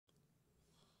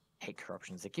hate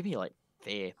corruptions. They give me like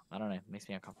fear. I don't know. It makes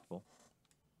me uncomfortable.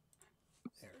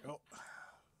 There we go.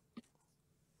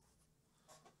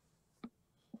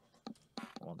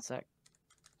 One sec.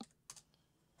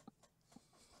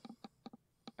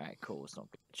 Alright, cool. It's not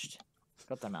glitched.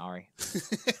 God damn it, Ari.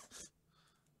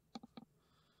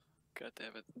 God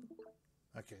damn it.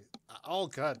 Okay. Oh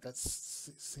god, that's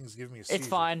thing's giving me a seizure. It's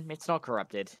fine. It's not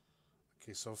corrupted.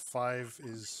 Okay, so 5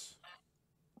 is.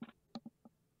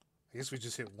 I guess we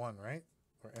just hit 1, right?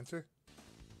 Or enter?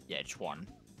 Yeah, it's 1.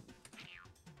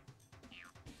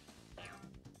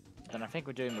 Then I think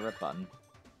we're doing the red button.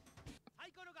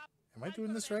 Am I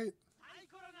doing this right?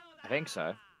 I think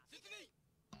so.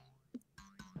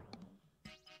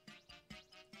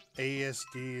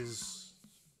 ASD is.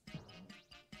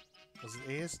 Was it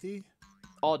ASD?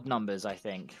 Odd numbers, I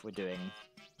think we're doing.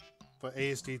 But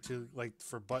ASD to like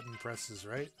for button presses,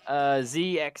 right?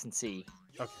 Z, X, and C.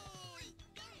 Okay.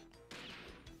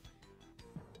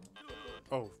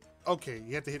 Oh, okay.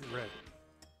 You have to hit red.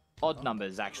 Odd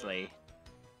numbers, actually.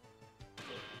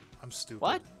 I'm stupid.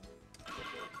 What?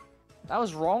 That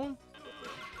was wrong?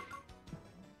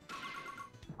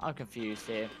 I'm confused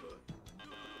here.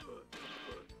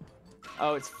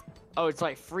 Oh, it's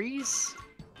like freeze?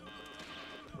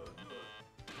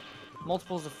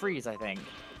 Multiples of freeze, I think.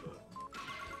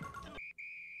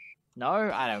 No,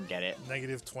 I don't get it.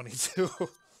 Negative 22.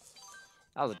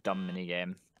 That was a dumb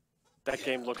minigame. That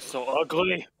game looks so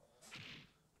ugly.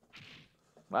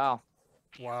 Wow.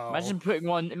 Wow. Imagine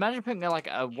putting like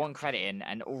a 1 credit in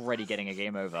and already getting a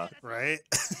game over. Right?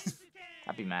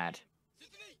 I'd be mad.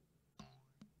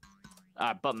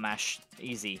 Button mash.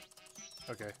 Easy.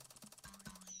 Okay.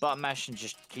 Button mash and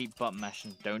just keep button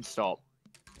mashing. Don't stop.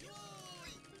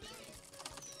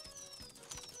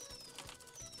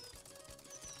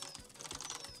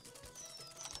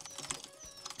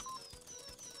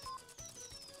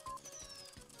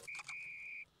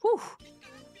 Whew.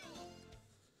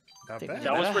 Not Think bad.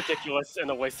 That was ridiculous and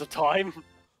a waste of time.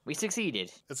 We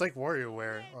succeeded. It's like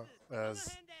WarioWare.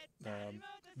 As,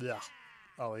 yeah.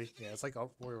 Ollie. Yeah, it's like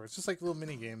WarioWare. It's just like little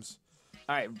mini games.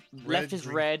 Alright, Red, left is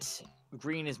green. red,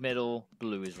 green is middle,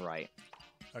 blue is right.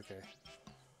 Okay.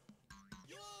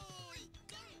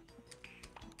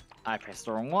 I pressed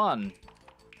the wrong one.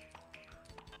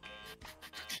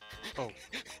 Oh.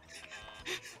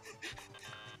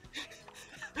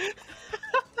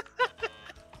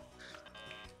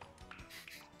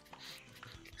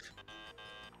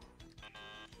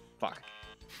 Fuck.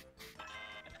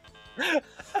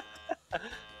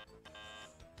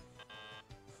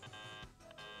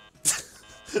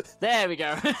 There we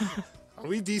go. Are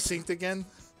we desynced again?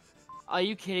 Are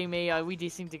you kidding me? Are we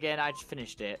desynced again? I just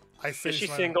finished it. I finished she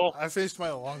single? I finished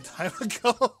mine a long time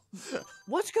ago.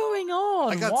 What's going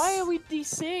on? got Why are we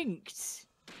desynced?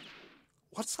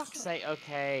 What's up? Say,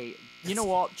 okay, you know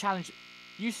what? Challenge.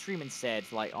 You stream instead.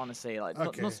 Like, honestly, like,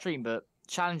 Okay. not stream, but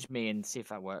challenge me and see if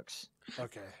that works.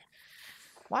 Okay.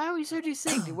 Why are we so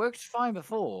desynced? It worked fine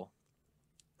before.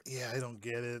 Yeah, I don't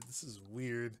get it. This is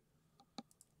weird.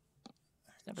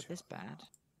 It's never this bad.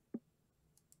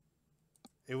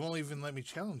 It won't even let me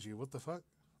challenge you. What the fuck?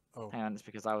 Oh, Hang on, it's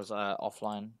because I was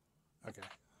offline. okay.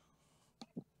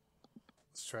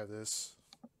 Let's try this.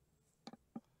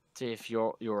 See if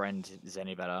your end is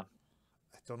any better.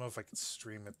 I don't know if I can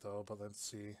stream it though, but let's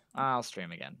see. I'll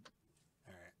stream again.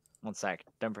 All right. 1 sec.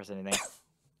 Don't press anything.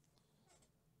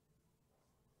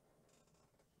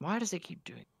 Why does it keep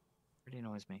doing? It really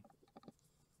annoys me.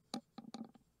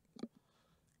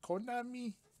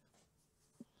 Konami.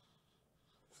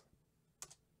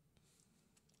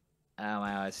 Oh,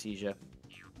 my eyes seizure.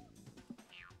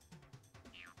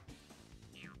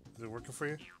 Is it working for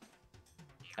you?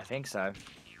 I think so.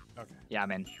 Okay. Yeah,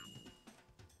 I'm in.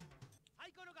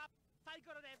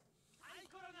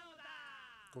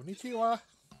 Konnichiwa.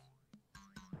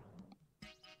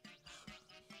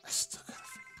 I still gotta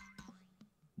figure.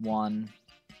 1.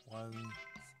 1.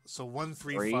 So 1,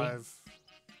 3, Three. 5.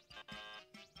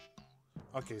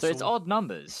 Okay. So it's odd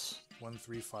numbers. 1,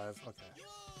 3, 5. Okay.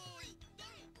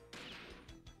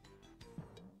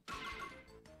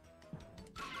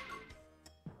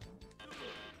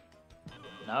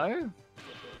 No?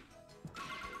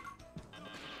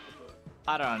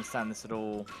 I don't understand this at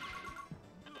all.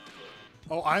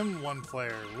 Oh, I'm 1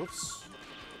 player. Whoops.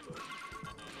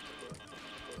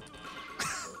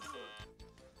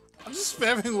 I'm just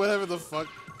spamming whatever the fuck.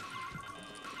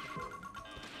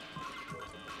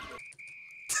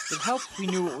 It helped we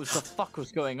knew what the fuck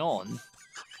was going on.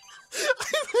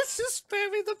 I was just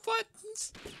spamming the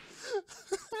buttons.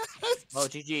 Well,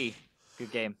 GG.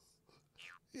 Good game.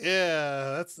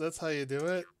 Yeah, that's how you do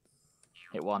it.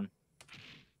 Hit 1.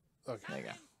 Okay. There you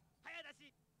go.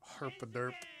 Herp a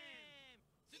derp.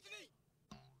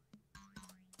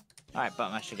 Alright,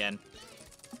 button mash again.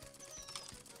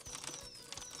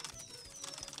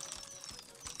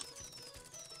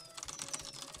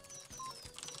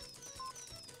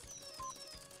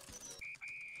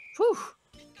 Whew!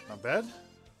 Not bad.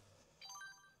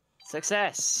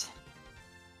 Success!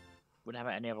 Wouldn't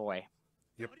have it any other way.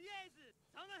 Yep.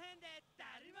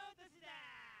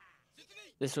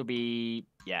 This will be...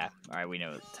 Yeah, alright, we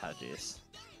know how to do this.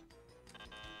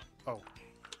 Oh.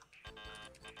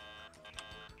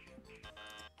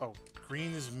 Oh,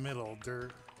 green is middle,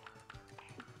 dirt.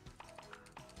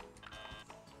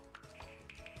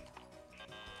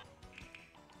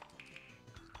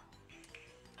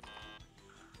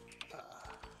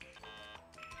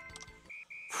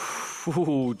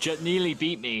 Ooh, nearly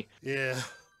beat me. Yeah.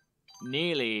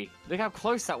 Nearly. Look how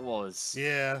close that was.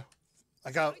 Yeah.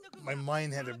 My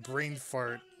mind had a brain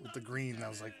fart with the green. I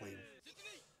was like, wait.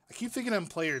 I keep thinking I'm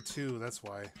player 2, that's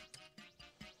why.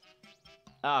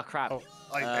 Oh, crap. Oh,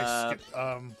 I skipped,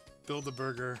 build a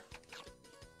burger.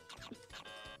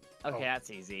 Okay, oh.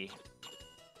 that's easy.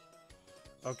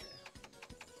 Okay.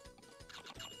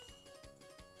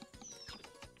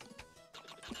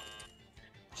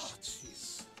 Oh,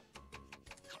 jeez.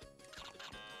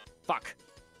 Fuck.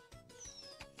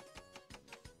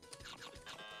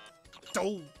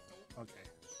 Oh! Okay.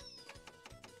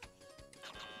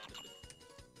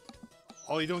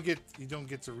 Oh, you don't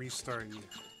get to restart you.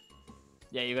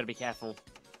 Yeah, you gotta be careful.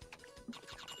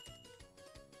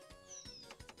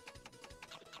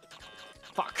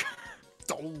 Fuck.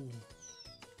 Oh!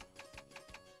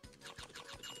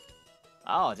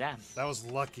 Oh, damn. That was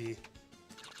lucky.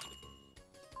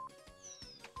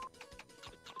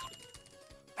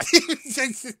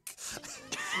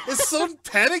 It's so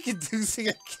panic-inducing,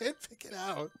 I can't pick it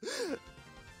out.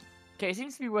 Okay, it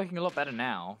seems to be working a lot better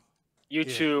now. You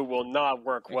two will not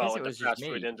work I guess well it in the was just fast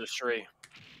food me. industry.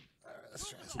 Alright, let's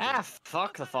try this Ah, again.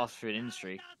 fuck the fast food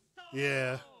industry.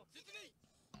 Yeah.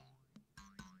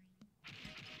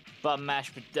 Button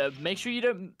mash, but make sure you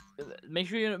don't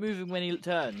move when he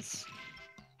turns.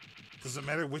 Does it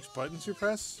matter which buttons you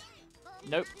press?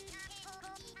 Nope.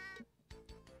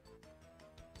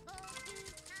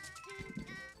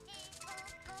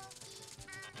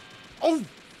 Oh!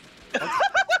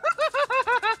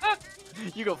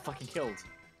 You got fucking killed.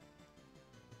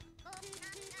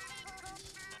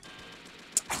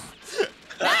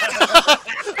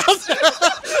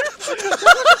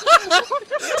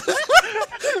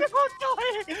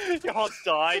 Your heart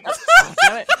died. Oh,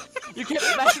 damn it. You kept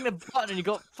mashing the button and you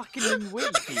got fucking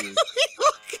waiting for you.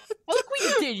 Oh, look what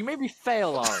you did. You made me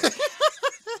fail, Ari.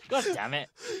 God damn it.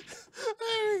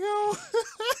 There we go.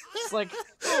 It's like,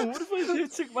 oh, what if I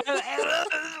took my...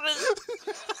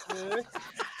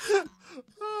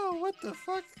 Oh, what the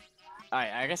fuck?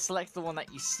 Alright, I guess select the one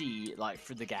that you see, like,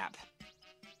 through the gap.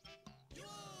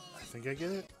 I think I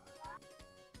get it.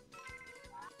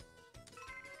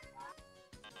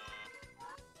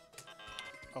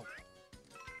 Oh.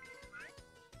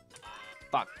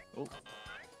 Fuck. Oh.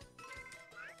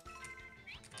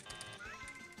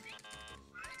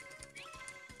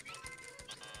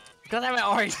 God damn it,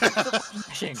 Ari! Stop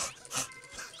mashing.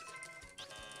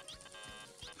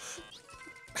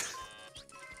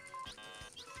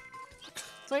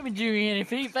 It's not even doing me any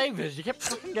favors. You kept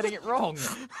fucking getting it wrong.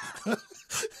 God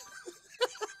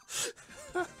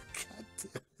damn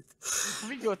it. I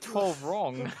think you're 12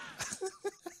 wrong.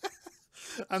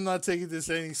 I'm not taking this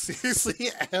any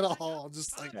seriously at all.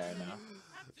 Just like, Fair enough.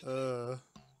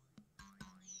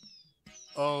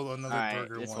 Oh, another Alright,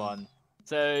 burger this one. one.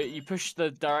 So you push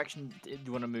the direction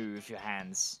you want to move with your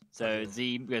hands. So Okay.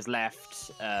 Z goes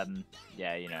left.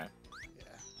 Yeah, you know.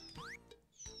 Yeah.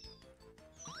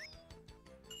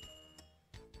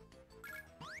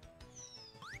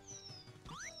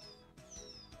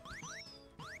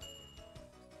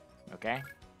 Okay.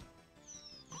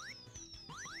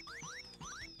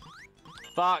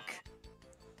 Fuck.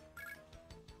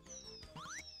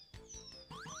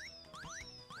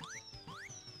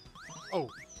 Oh.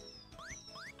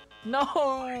 No.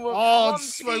 Oh, one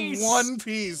it's my piece. one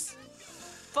piece.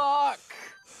 Fuck.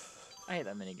 I hate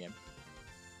that minigame.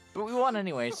 But we won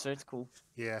anyway, so it's cool.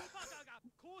 Yeah.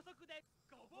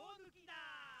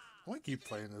 I want to keep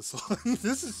playing this one.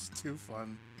 This is too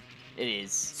fun. It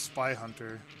is. Spy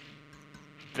Hunter.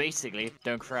 Basically,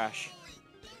 don't crash.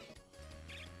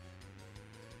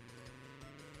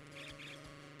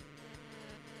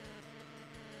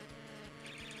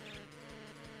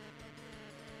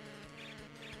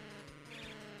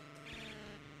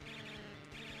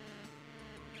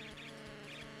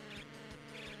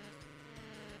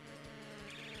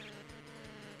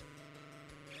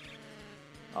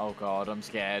 Oh god, I'm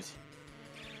scared.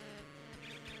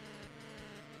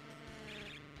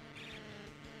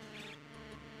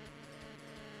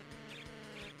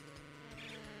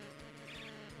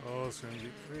 Oh, it's gonna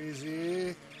get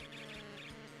crazy.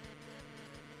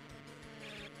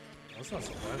 That's not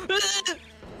so bad.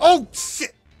 Oh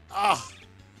shit! Ah!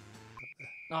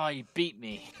 Oh, you beat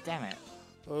me. Damn it.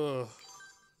 Ugh.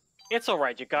 It's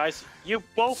alright, you guys. You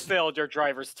both failed your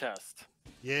driver's test.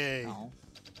 Yay. Oh.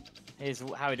 Here's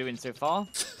how we're doing so far.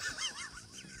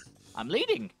 I'm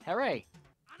leading. Hooray.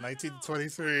 19 to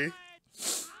 23.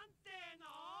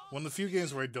 One of the few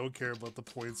games where I don't care about the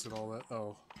points and all that.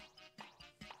 Oh.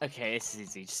 Okay, this is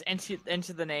easy. Just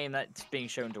enter the name that's being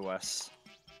shown to us.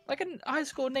 Like a high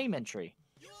school name entry.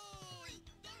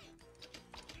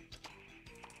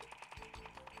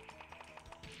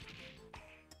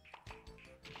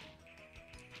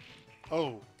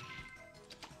 Oh.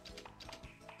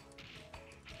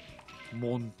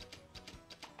 Mon.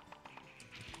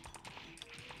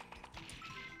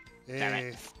 Damn Hey.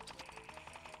 it.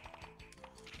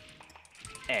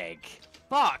 Egg.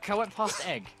 Fuck! I went past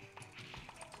egg.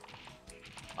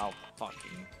 Oh,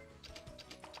 fucking.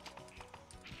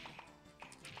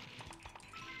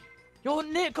 You're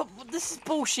Nick. This is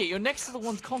bullshit. You're next to the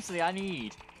ones constantly I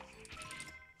need.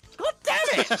 God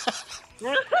damn it!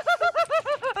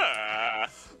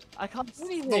 I can't do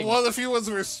anything. The one of the few ones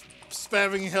where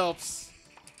spamming helps.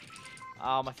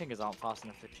 Oh, my fingers aren't fast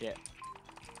enough for shit.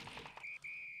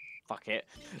 Fuck it.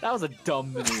 That was a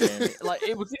dumb mini. Like,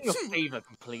 it was in your favor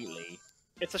completely.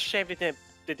 It's a shame they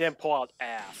didn't pull out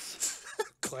ass.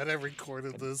 Glad I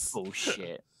recorded this.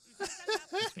 Bullshit.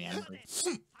 Makes me angry.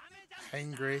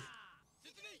 Angry.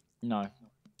 No.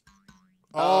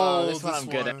 Oh, this one I'm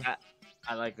good at.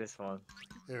 I like this one.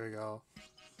 There we go.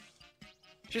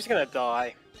 She's gonna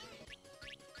die.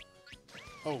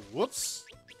 Oh, whoops.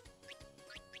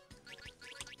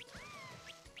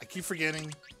 I keep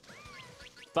forgetting.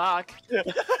 Fuck.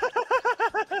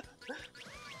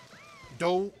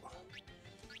 Don't.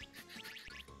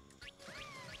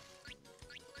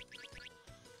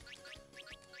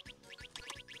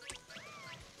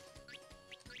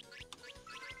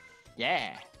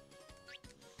 Yeah.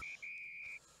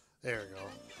 There we go.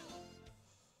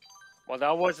 Well,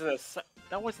 that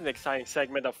wasn't an exciting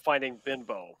segment of finding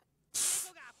Bimbo.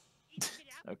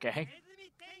 Okay.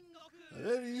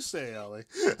 What do you say, Ollie?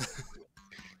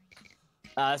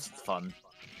 That's fun.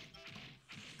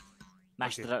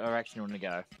 Match Okay. the direction you want to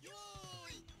go.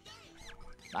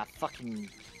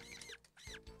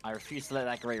 I refuse to let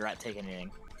that great rat take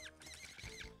anything.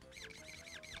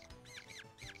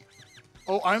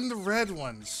 Oh, I'm the red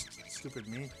one. Stupid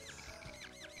me.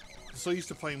 I'm so used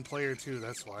to playing player 2,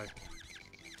 that's why.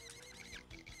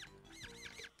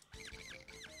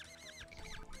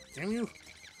 Damn you.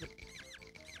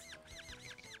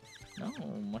 No,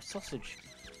 my sausage.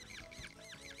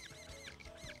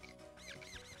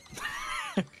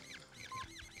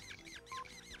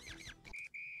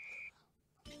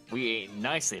 We ate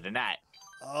nicely tonight.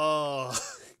 Oh.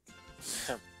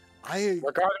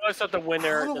 Regardless of the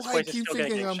winner, How this do I place is keep still gonna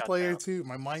thinking get I'm shut player down. 2?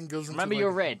 My mind goes into Remember like,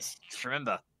 you're red. Just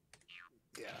remember.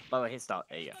 Yeah. By the way, hit start.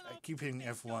 There you go. I keep hitting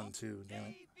F1 too, damn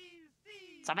it.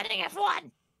 Stop hitting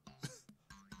F1!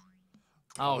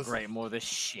 Oh, listen. great. More of this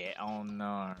shit. Oh,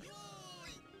 no.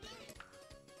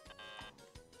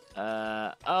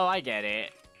 Oh, I get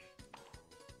it.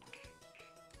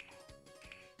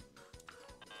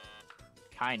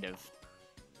 Kind of.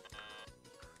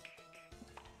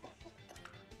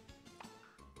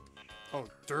 Oh,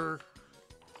 der.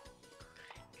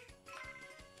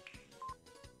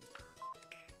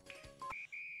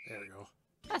 There we go.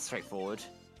 That's straightforward.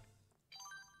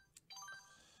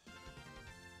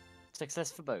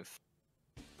 Success for both.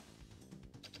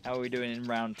 How are we doing in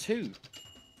round 2?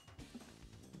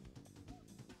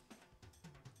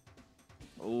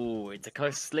 Oh, it's a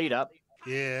close lead up.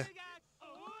 Yeah.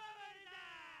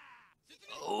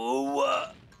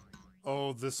 Oh,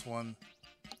 Oh, this one.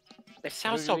 They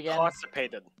sound do so it again.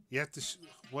 constipated. You have to.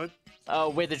 What? oh,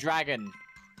 with the dragon.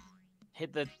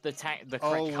 Hit the tank, the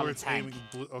correct Oh, where color it's tank. aiming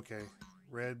blue. Okay.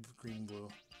 Red, green, blue.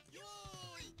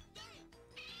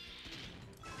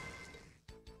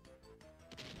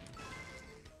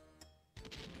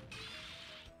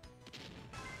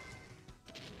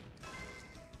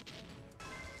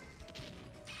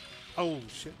 Oh,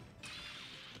 shit.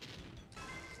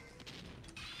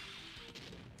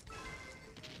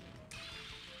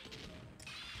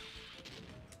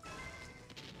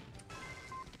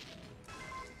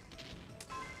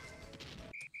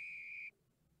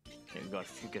 Okay, we got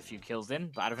a few kills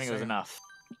in, but I don't think it was Same. enough.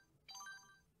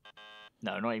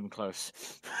 No, not even close.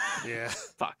 Yeah.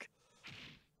 Fuck.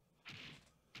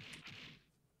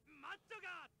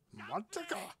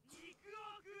 Matsuka.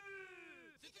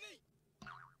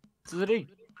 Tsurugi.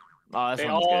 Oh, this They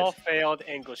one's all good. failed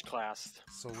English class.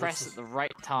 So Press at the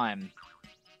right time.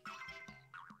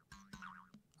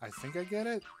 I think I get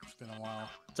it. It's been a while.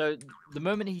 So the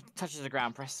moment he touches the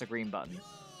ground, press the green button.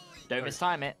 Don't Right.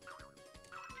 mistime it.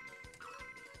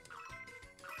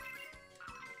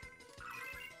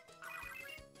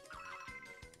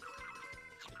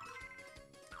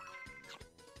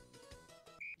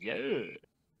 Yeah.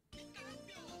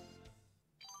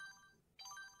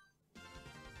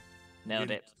 Nailed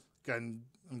Getting- it.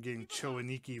 I'm getting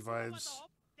Choaniki vibes.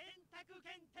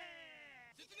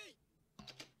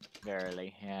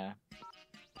 Verily, yeah.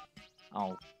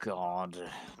 Oh god.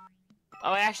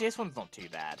 Oh, actually, this one's not too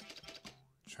bad.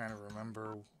 Trying to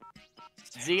remember.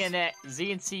 Z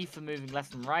and C for moving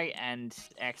left and right, and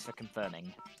X for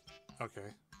confirming.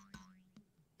 Okay.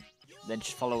 Then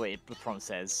just follow what the prompt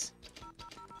says.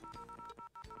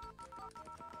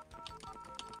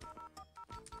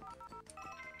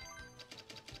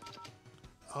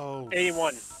 Oh.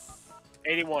 81.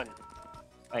 81.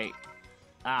 Wait.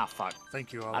 Ah, fuck.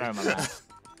 Thank you, Ollie. I don't remember that.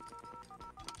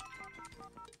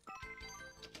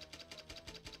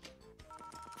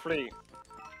 Free.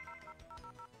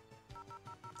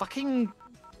 Fucking...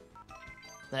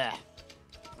 There.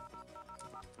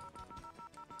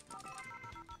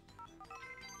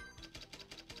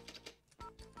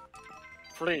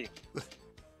 Free.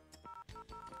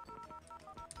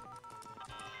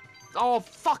 Oh,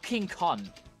 fucking cunt.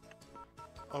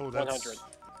 Oh, that's 100.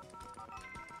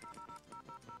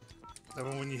 that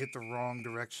one when you hit the wrong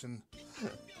direction.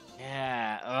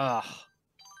 Yeah, ugh.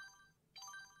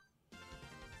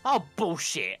 Oh,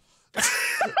 bullshit. I'm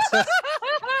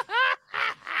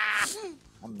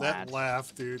That mad.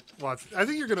 laugh, dude. Watch. I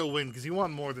think you're gonna win because you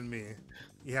want more than me.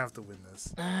 You have to win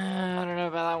this. I don't know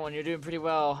about that one. You're doing pretty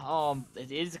well. Oh,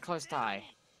 it is a close tie.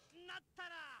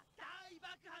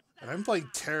 And I'm playing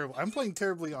terrible. I'm playing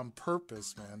terribly on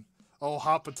purpose, man. Oh,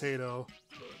 hot potato.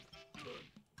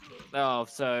 Oh,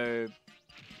 so...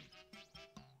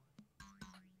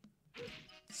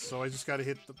 So I just gotta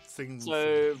hit the thing.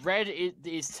 So, red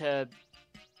is to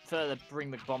further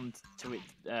bring the bomb to it,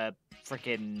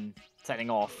 frickin' setting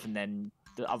off, and then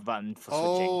the other button for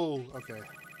switching. Oh, okay.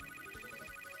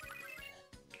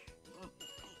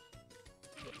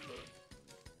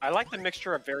 I like the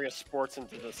mixture of various sports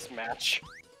into this match.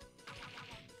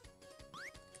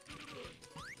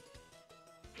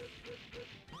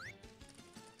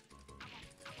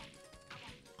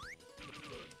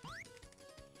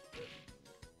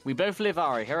 We both live,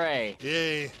 Ari. Hooray!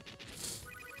 Yay.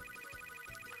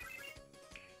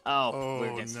 Oh, we're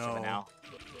Oh, against each no. other now.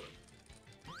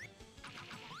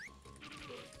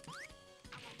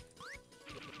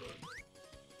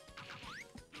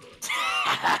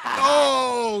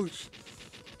 Oh!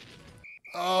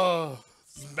 Oh!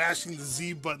 Smashing the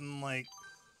Z button like.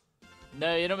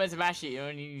 No, you're not meant to mash it. You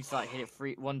only need to like hit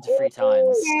it 1 to 3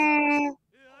 times.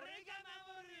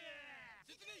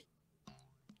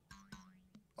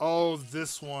 Oh,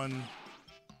 this one.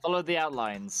 Follow the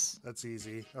outlines. That's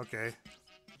easy. Okay.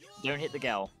 Don't hit the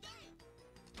girl.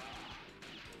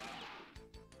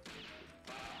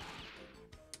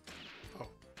 Oh.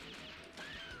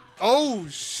 Oh, How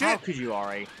shit! could you,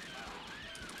 Ari?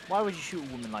 Why would you shoot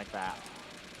a woman like that?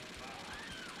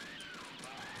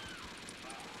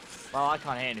 Well, I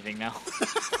can't hear anything now.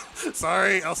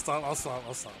 Sorry, I'll stop. I'll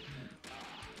stop.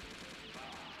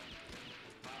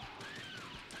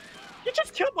 You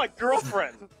just killed my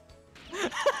girlfriend!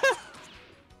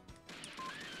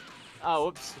 Oh,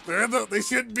 whoops. They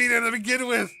shouldn't be there to begin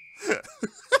with.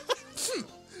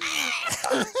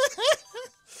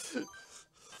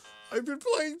 I've been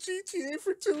playing GTA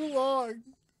for too long.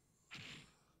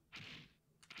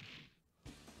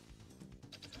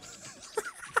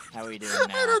 How are you doing I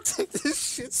now? don't take this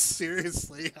shit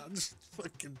seriously. I'm just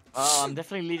fucking. Oh, I'm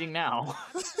definitely leading now.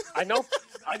 I know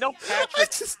I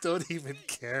Patrick. just don't even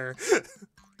care.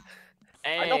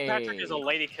 Hey. I know Patrick is a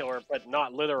lady killer, but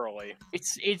not literally.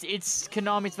 It's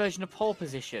Konami's version of pole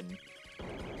position.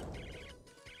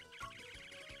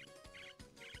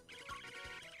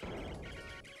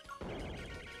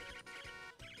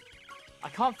 I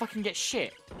can't fucking get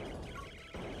shit.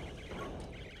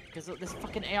 Because this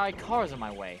fucking AI car is on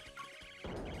my way.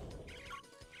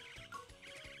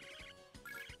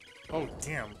 Oh,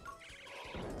 damn.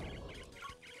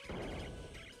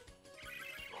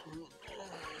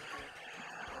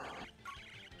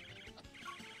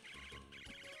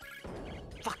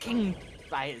 Fucking...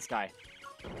 I hate this guy.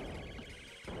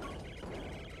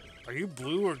 Are you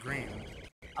blue or green?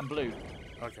 I'm blue.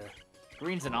 Okay.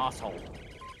 Green's an asshole.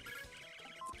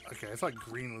 Okay, I thought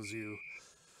green was you.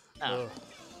 Oh. Ugh.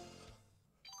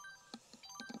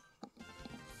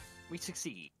 We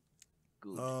succeed.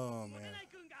 Good. Oh, man.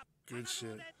 Good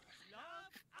shit.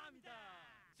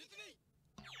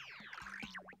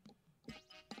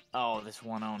 Oh, this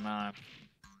one, oh no.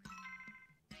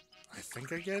 I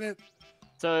think I get it.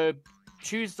 So,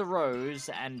 choose the rose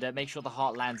and make sure the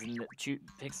heart lands in the...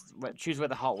 choose where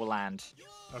the heart will land.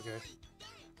 Okay.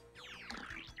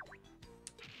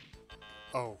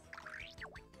 Oh.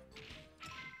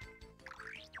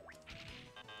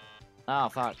 Oh,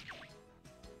 fuck.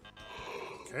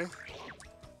 Okay.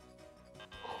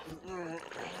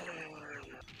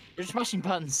 You're just mashing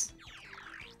buttons.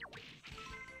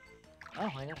 Oh,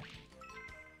 I got it.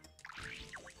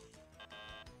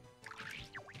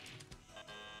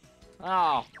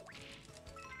 Oh.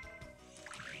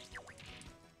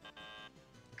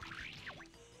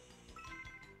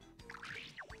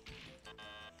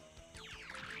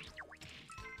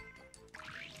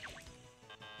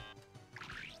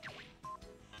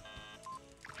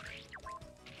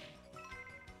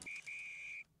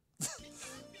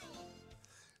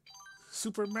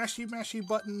 Super mashy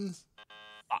buttons.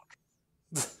 Fuck.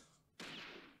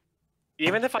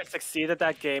 Even if I succeed at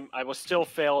that game, I will still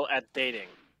fail at dating.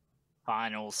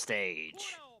 Final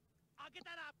stage. I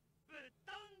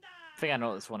think I know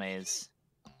what this one is.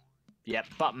 Yep,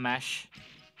 button mash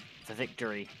for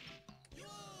victory.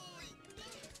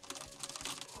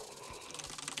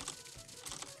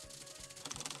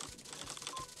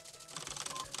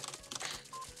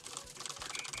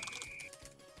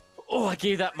 Oh, I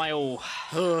gave that my all.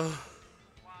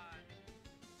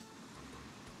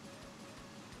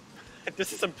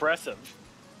 This is impressive.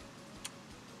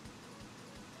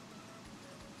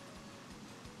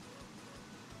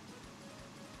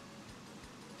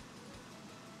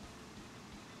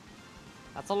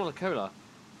 That's a lot of cola.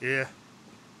 Yeah.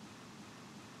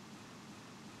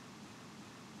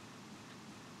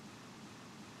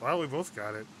 Well, we both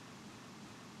got it.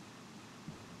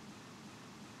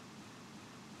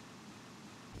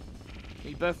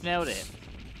 We both nailed it.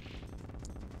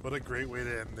 What a great way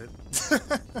to end it.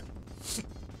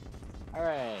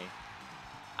 Hooray.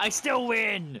 I still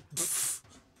win!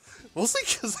 Mostly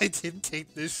because I didn't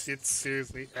take this shit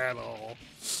seriously at all.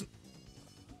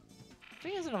 I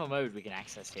think there's another mode we can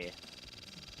access here.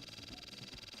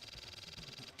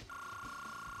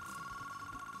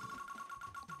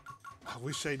 I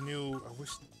wish I knew.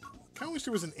 Kind of wish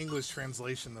there was an English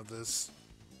translation of this.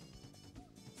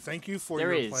 Thank you for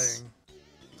There your is. playing.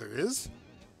 There is?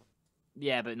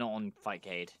 Yeah, but not on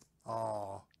Fightcade.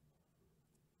 Aw.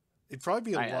 It'd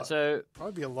probably be a Alright, lot. so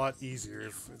Probably be a lot easier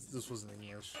if this was in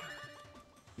English.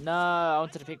 no, I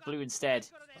wanted to pick blue instead.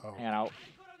 Oh. Hang on.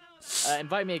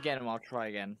 Invite me again and I'll try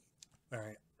again. All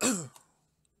right.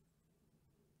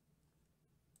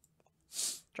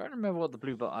 Trying to remember what the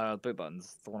blue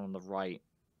button's the one on the right.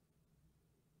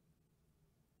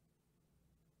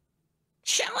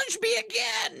 Challenge me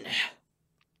again!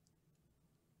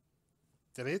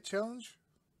 Did I hit challenge?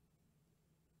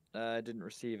 I didn't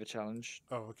receive a challenge.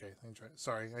 Oh, okay. Let me try.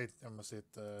 Sorry, I must hit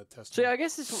the test. So yeah, I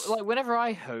guess it's like whenever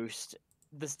I host,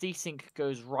 this desync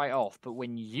goes right off, but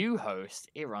when you host,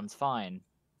 it runs fine.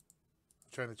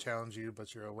 I'm trying to challenge you,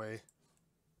 but you're away.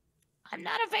 I'm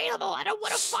not available. I don't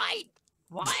want to fight.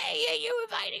 Why are you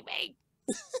inviting me?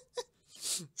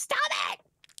 Stop it!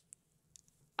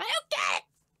 I don't get it.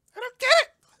 I don't get it.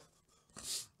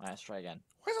 Alright, let's try again.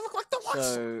 Why does it look like the watch?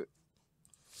 So,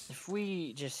 if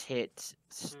we just hit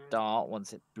start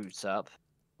once it boots up,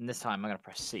 and this time I'm gonna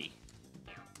press C.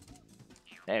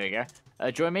 There we go.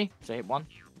 Join me. So hit 1.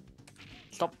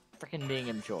 Stop freaking being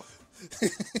immature.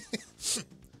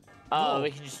 Oh,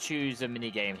 we can just choose a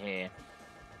mini game here.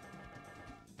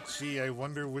 Gee, I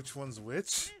wonder which one's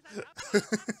which.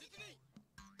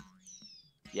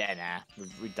 Yeah, nah,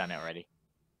 we've done it already.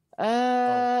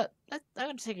 I'm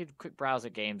gonna take a quick browse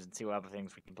at games and see what other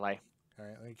things we can play. All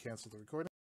right, let me cancel the recording.